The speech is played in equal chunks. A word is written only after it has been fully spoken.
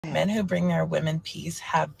Men who bring their women peace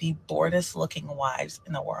have the boredest looking wives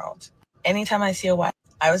in the world. Anytime I see a wife,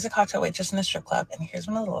 I was a cocktail waitress in a strip club, and here's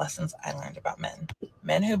one of the lessons I learned about men.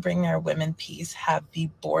 Men who bring their women peace have the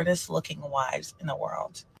boredest looking wives in the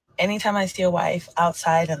world. Anytime I see a wife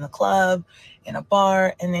outside in the club, in a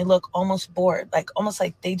bar, and they look almost bored, like almost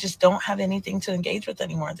like they just don't have anything to engage with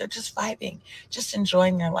anymore. They're just vibing, just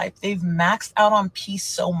enjoying their life. They've maxed out on peace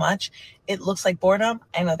so much, it looks like boredom.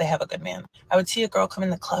 I know they have a good man. I would see a girl come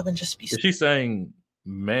in the club and just be. Is she saying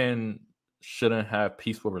men shouldn't have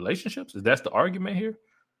peaceful relationships? Is that the argument here?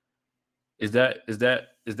 Is that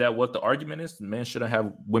what the argument is? Men shouldn't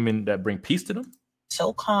have women that bring peace to them?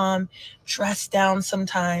 So calm, dressed down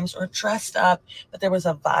sometimes or dressed up, but there was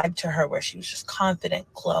a vibe to her where she was just confident,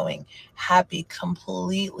 glowing, happy,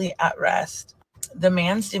 completely at rest. The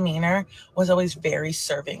man's demeanor was always very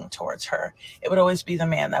serving towards her. It would always be the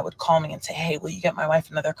man that would call me and say, "Hey, will you get my wife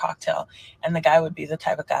another cocktail?" And the guy would be the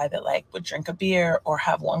type of guy that like would drink a beer or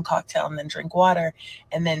have one cocktail and then drink water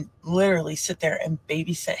and then literally sit there and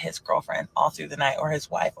babysit his girlfriend all through the night or his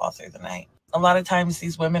wife all through the night. A lot of times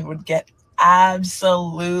these women would get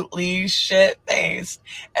absolutely shit-faced,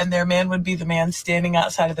 and their man would be the man standing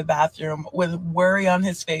outside of the bathroom with worry on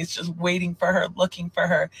his face, just waiting for her, looking for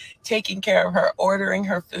her, taking care of her, ordering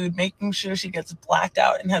her food, making sure she gets blacked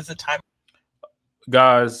out and has the time.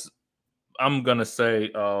 Guys, I'm gonna say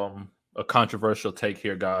a controversial take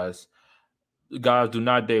here, guys. Guys, do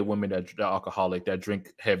not date women that are alcoholic, that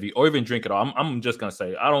drink heavy, or even drink at all. I'm just gonna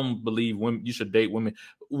say I don't believe women. You should date women.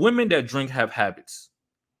 Women that drink have habits.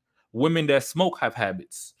 Women that smoke have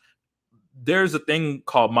habits. There's a thing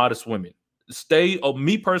called modest women.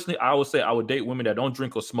 Me personally, I would say I would date women that don't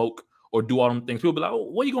drink or smoke or do all them things. People be like, "Oh,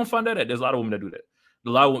 where you gonna find that at?" There's a lot of women that do that. A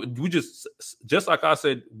lot of, we just like I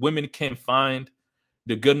said, women can't find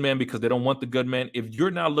the good man because they don't want the good man. If you're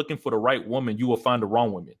not looking for the right woman, you will find the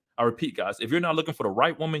wrong woman. I repeat, guys, if you're not looking for the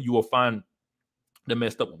right woman, you will find the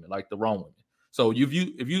messed up woman, like the wrong woman. So if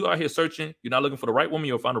you are here searching, you're not looking for the right woman,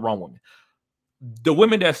 you'll find the wrong woman. The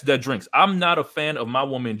women that drinks, I'm not a fan of my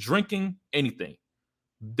woman drinking anything.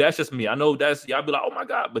 That's just me. I know that's y'all be like, "Oh my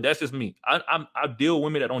God," but that's just me. I deal with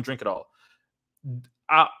women that don't drink at all.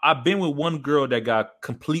 I've been with one girl that got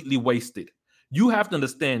completely wasted. You have to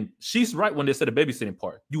understand, she's right when they said the babysitting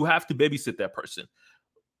part. You have to babysit that person.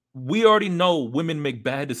 We already know women make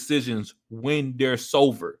bad decisions when they're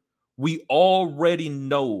sober. We already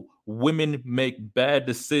know women make bad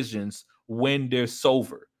decisions when they're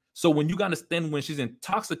sober. So when you understand when she's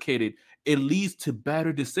intoxicated, it leads to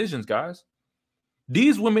better decisions, guys.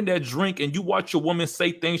 These women that drink and you watch your woman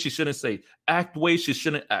say things she shouldn't say, act ways she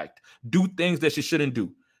shouldn't act, do things that she shouldn't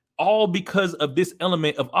do, all because of this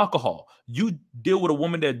element of alcohol. You deal with a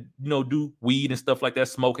woman that do weed and stuff like that,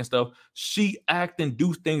 smoke and stuff. She act and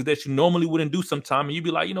do things that she normally wouldn't do sometimes, and you'd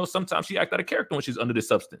be like, sometimes she act out of character when she's under this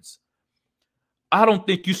substance. I don't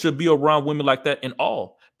think you should be around women like that in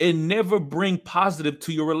all. It never bring positive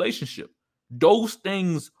to your relationship. Those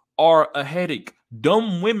things are a headache.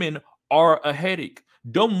 Dumb women are a headache.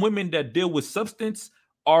 Dumb women that deal with substance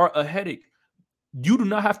are a headache. You do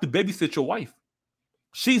not have to babysit your wife.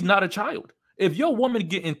 She's not a child. If your woman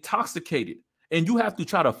get intoxicated and you have to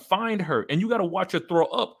try to find her and you got to watch her throw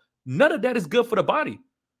up, none of that is good for the body.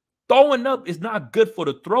 Throwing up is not good for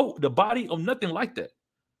the throat, the body, or nothing like that.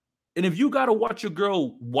 And if you got to watch your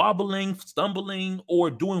girl wobbling, stumbling, or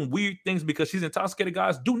doing weird things because she's intoxicated,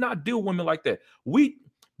 guys, do not deal with women like that.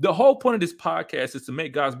 The whole point of this podcast is to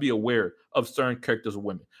make guys be aware of certain characters of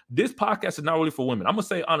women. This podcast is not really for women. I'm going to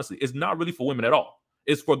say honestly, it's not really for women at all.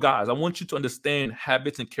 It's for guys. I want you to understand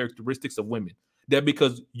habits and characteristics of women. That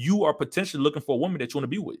because you are potentially looking for a woman that you want to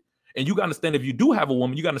be with. And you got to understand, if you do have a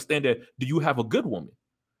woman, you got to understand that, do you have a good woman?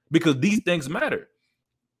 Because these things matter.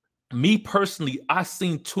 Me personally, I've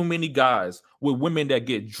seen too many guys with women that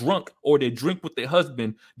get drunk or they drink with their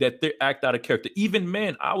husband that they act out of character. Even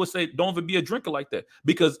men, I would say, don't even be a drinker like that,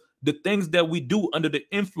 because the things that we do under the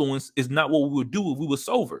influence is not what we would do if we were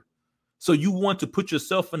sober. So you want to put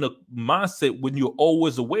yourself in a mindset when you're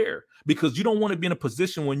always aware, because you don't want to be in a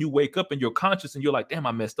position when you wake up and you're conscious and you're like, damn,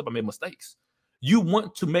 I messed up, I made mistakes. You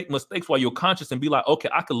want to make mistakes while you're conscious and be like, okay,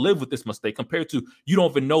 I can live with this mistake, compared to you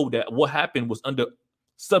don't even know that what happened was under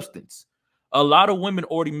substance. A lot of women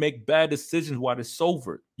already make bad decisions while they're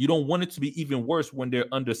sober. You don't want it to be even worse when they're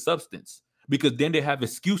under substance, because then they have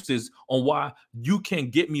excuses on why you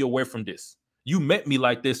can't get me away from this. You met me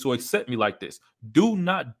like this, so accept me like this. Do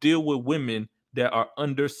not deal with women that are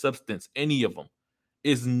under substance. Any of them.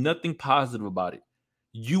 Is nothing positive about it.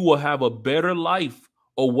 You will have a better life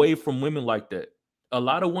away from women like that. A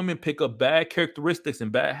lot of women pick up bad characteristics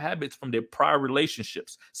and bad habits from their prior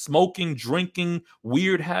relationships. Smoking, drinking,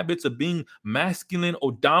 weird habits of being masculine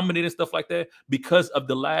or dominant and stuff like that because of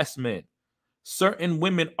the last man. Certain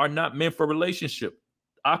women are not meant for a relationship.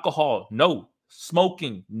 Alcohol, no.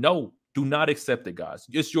 Smoking, no. Do not accept it, guys.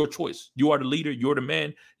 It's your choice. You are the leader. You're the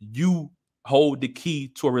man. You hold the key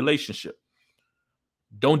to a relationship.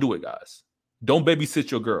 Don't do it, guys. Don't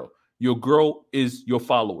babysit your girl. Your girl is your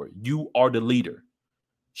follower. You are the leader.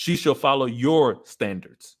 She shall follow your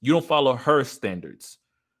standards. You don't follow her standards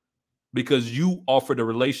because you offer the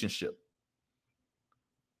relationship.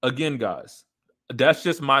 Again, guys, that's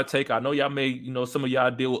just my take. I know y'all may, some of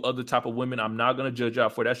y'all deal with other type of women. I'm not going to judge y'all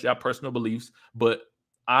for that. That's y'all personal beliefs. But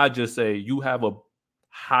I just say you have a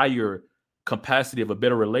higher capacity of a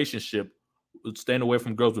better relationship. Staying away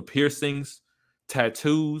from girls with piercings,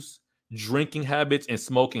 tattoos, drinking habits, and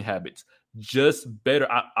smoking habits. Just better.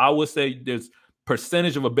 I would say there's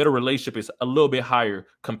percentage of a better relationship is a little bit higher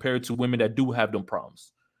compared to women that do have them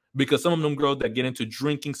problems. Because some of them girls that get into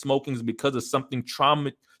drinking, smoking is because of something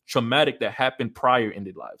traumatic that happened prior in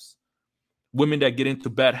their lives. Women that get into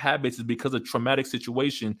bad habits is because a traumatic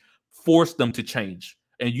situation forced them to change.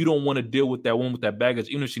 And you don't want to deal with that woman with that baggage,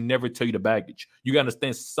 even if she never tell you the baggage. You got to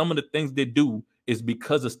understand some of the things they do is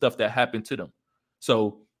because of stuff that happened to them.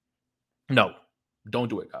 So, no, don't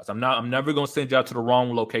do it, guys. I'm never going to send y'all to the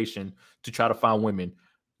wrong location to try to find women.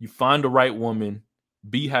 You find the right woman,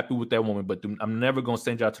 be happy with that woman, but I'm never going to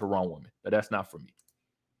send y'all to the wrong woman. But that's not for me.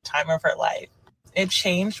 Time of her life. It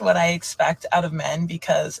changed what I expect out of men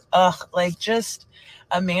because, just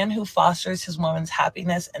a man who fosters his woman's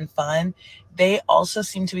happiness and fun, they also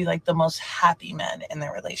seem to be like the most happy men in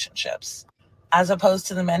their relationships, as opposed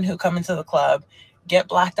to the men who come into the club, get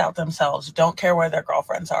blacked out themselves, don't care where their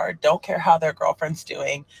girlfriends are, don't care how their girlfriend's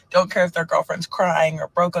doing, don't care if their girlfriend's crying or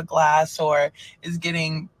broke a glass or is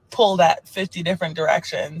getting pulled at 50 different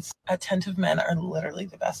directions. Attentive men are literally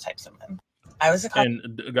the best types of men.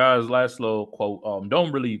 And guys, last little quote,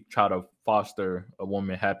 don't really try to foster a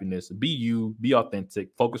woman happiness. Be you, be authentic,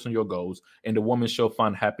 focus on your goals, and the woman shall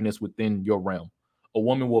find happiness within your realm. A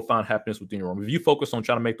woman will find happiness within your realm. If you focus on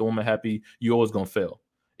trying to make the woman happy, you're always going to fail.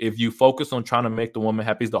 If you focus on trying to make the woman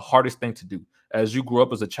happy, it's the hardest thing to do. As you grow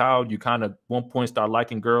up as a child, you kind of one point start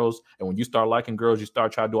liking girls. And when you start liking girls, you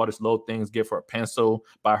start trying to do all these little things, give her a pencil,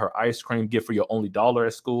 buy her ice cream, give her your only dollar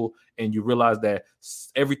at school. And you realize that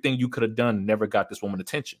everything you could have done never got this woman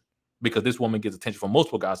attention because this woman gets attention from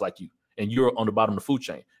multiple guys like you. And you're on the bottom of the food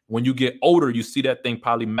chain. When you get older, you see that thing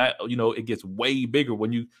probably, it gets way bigger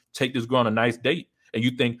when you take this girl on a nice date and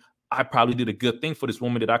you think, I probably did a good thing for this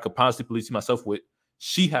woman that I could possibly see myself with.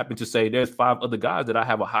 She happened to say there's 5 other guys that I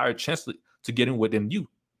have a higher chance to get in with than you.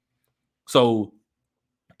 So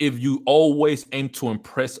if you always aim to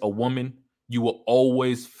impress a woman, you will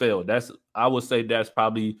always fail. I would say that's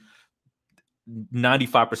probably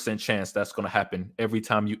 95% chance that's going to happen every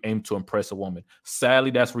time you aim to impress a woman. Sadly,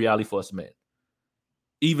 that's reality for us men.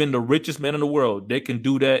 Even the richest men in the world, they can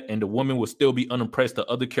do that and the woman will still be unimpressed to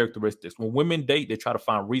other characteristics. When women date, they try to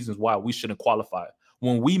find reasons why we shouldn't qualify.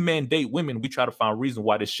 When we men date women, we try to find reasons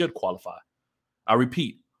why they should qualify. I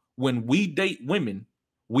repeat, when we date women,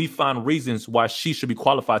 we find reasons why she should be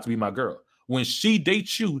qualified to be my girl. When she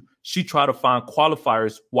dates you, she try to find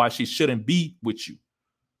qualifiers why she shouldn't be with you.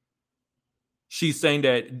 She's saying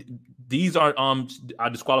that these are I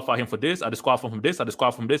disqualify him for this, I disqualify him from this, I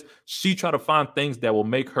disqualify him from this. She try to find things that will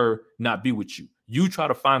make her not be with you. You try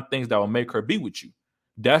to find things that will make her be with you.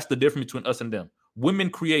 That's the difference between us and them. Women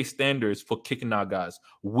create standards for kicking out guys.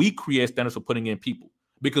 We create standards for putting in people.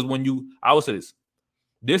 Because I would say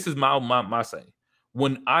this is my saying.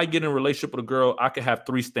 When I get in a relationship with a girl, I can have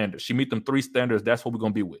 3 standards. She meet them 3 standards. That's what we're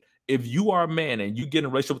going to be with. If you are a man and you get in a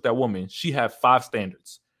relationship with that woman, she have 5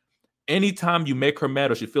 standards. Anytime you make her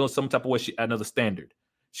mad or she feels some type of way, she add another standard.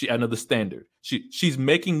 She's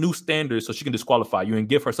making new standards so she can disqualify you and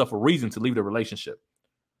give herself a reason to leave the relationship.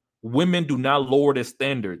 Women do not lower their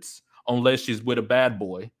standards unless she's with a bad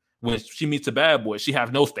boy. When she meets a bad boy, she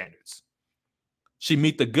have no standards. She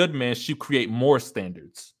meet the good man, she create more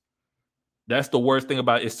standards. That's the worst thing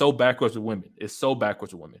about it. It's so backwards with women. It's so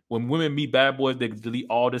backwards with women. When women meet bad boys, they delete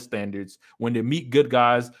all the standards. When they meet good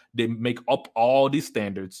guys, they make up all these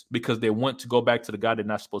standards because they want to go back to the guy they're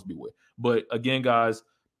not supposed to be with. But again, guys,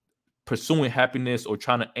 pursuing happiness or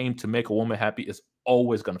trying to aim to make a woman happy is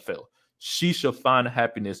always going to fail. She should find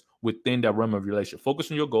happiness within that realm of relationship.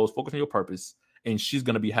 Focus on your goals, focus on your purpose, and she's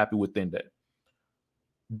going to be happy within that.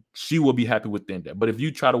 She will be happy within that. But if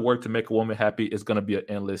you try to work to make a woman happy, it's going to be an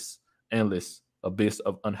endless abyss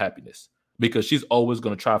of unhappiness because she's always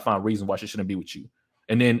going to try to find reasons why she shouldn't be with you.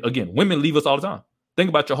 And then again, women leave us all the time. Think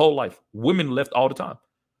about your whole life. Women left all the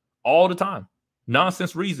time.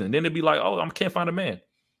 Nonsense reason. And then they'd be like, oh, I can't find a man.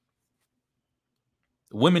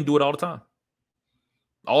 Women do it all the time.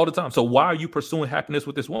 All the time. So why are you pursuing happiness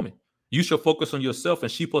with this woman? You should focus on yourself,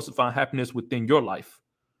 and she's supposed to find happiness within your life.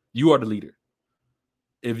 You are the leader.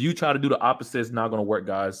 If you try to do the opposite, it's not going to work,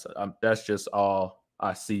 guys. That's just all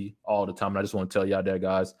I see all the time. And I just want to tell y'all that,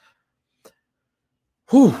 guys.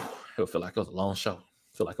 Whew. It'll feel like it was a long show.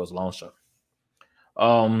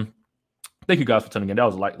 Thank you guys for tuning in. That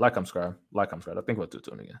was like I'm subscribed. I think we're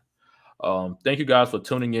tuning in. Thank you guys for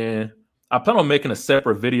tuning in. I plan on making a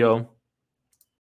separate video